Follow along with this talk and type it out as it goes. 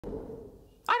I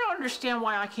don't understand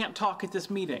why I can't talk at this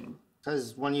meeting.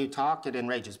 Because when you talk, it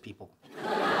enrages people.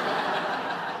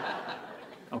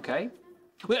 Okay.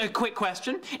 A quick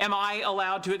question. Am I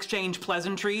allowed to exchange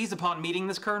pleasantries upon meeting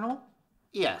this colonel?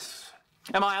 Yes.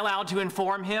 Am I allowed to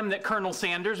inform him that Colonel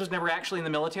Sanders was never actually in the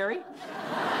military?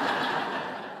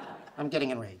 I'm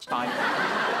getting enraged. Fine.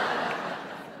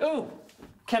 Ooh,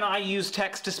 can I use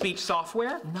text-to-speech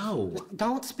software? No,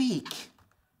 don't speak.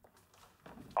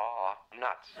 Aw,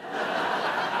 nuts.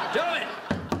 Gentlemen,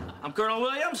 I'm Colonel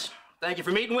Williams. Thank you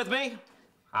for meeting with me.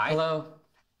 Hi. Hello.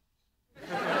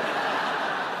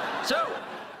 So,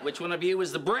 which one of you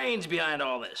is the brains behind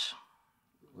all this?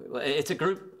 Well, it's a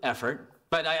group effort,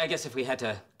 but I guess if we had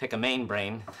to pick a main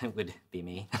brain, it would be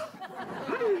me.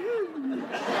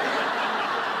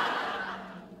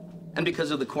 And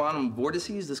because of the quantum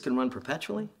vortices, this can run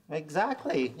perpetually?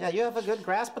 Exactly. Yeah, you have a good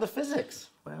grasp of the physics.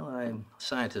 Well, I'm a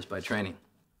scientist by training.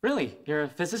 Really? You're a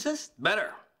physicist?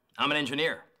 Better. I'm an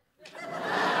engineer.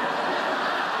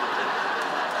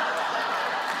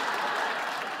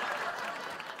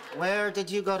 Where did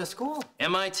you go to school?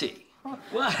 MIT.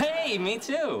 Well, hey, me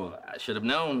too. I should have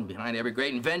known behind every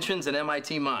great invention's an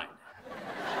MIT mind.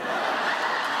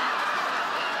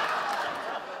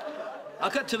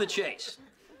 I'll cut to the chase.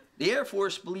 The Air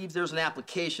Force believes there's an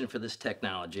application for this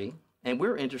technology, and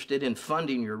we're interested in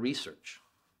funding your research.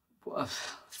 Well,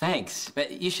 thanks,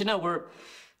 but you should know we're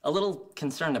a little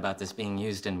concerned about this being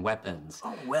used in weapons.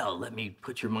 Oh, well, let me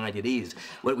put your mind at ease.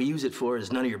 What we use it for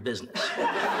is none of your business.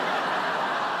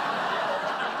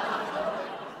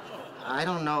 I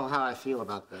don't know how I feel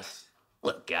about this.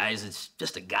 Look, guys, it's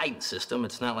just a guidance system.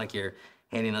 It's not like you're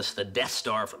handing us the Death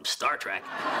Star from Star Trek.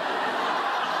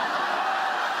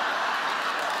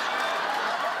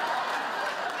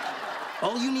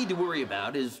 All you need to worry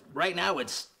about is right now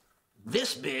it's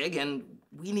this big, and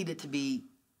we need it to be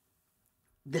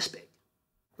this big.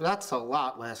 That's a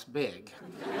lot less big.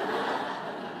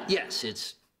 Yes,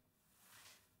 it's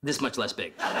this much less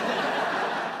big.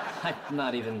 I'm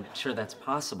not even sure that's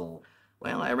possible.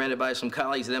 Well, I ran it by some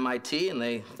colleagues at MIT, and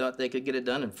they thought they could get it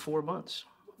done in 4 months.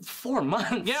 4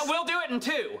 months? Yeah, we'll do it in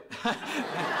 2.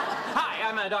 Hi,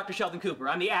 I'm Dr. Sheldon Cooper.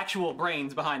 I'm the actual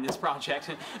brains behind this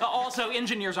project. Also,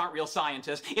 engineers aren't real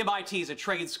scientists. MIT is a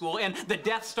trade school, and the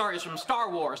Death Star is from Star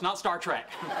Wars, not Star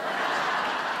Trek.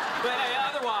 But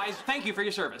otherwise, thank you for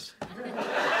your service.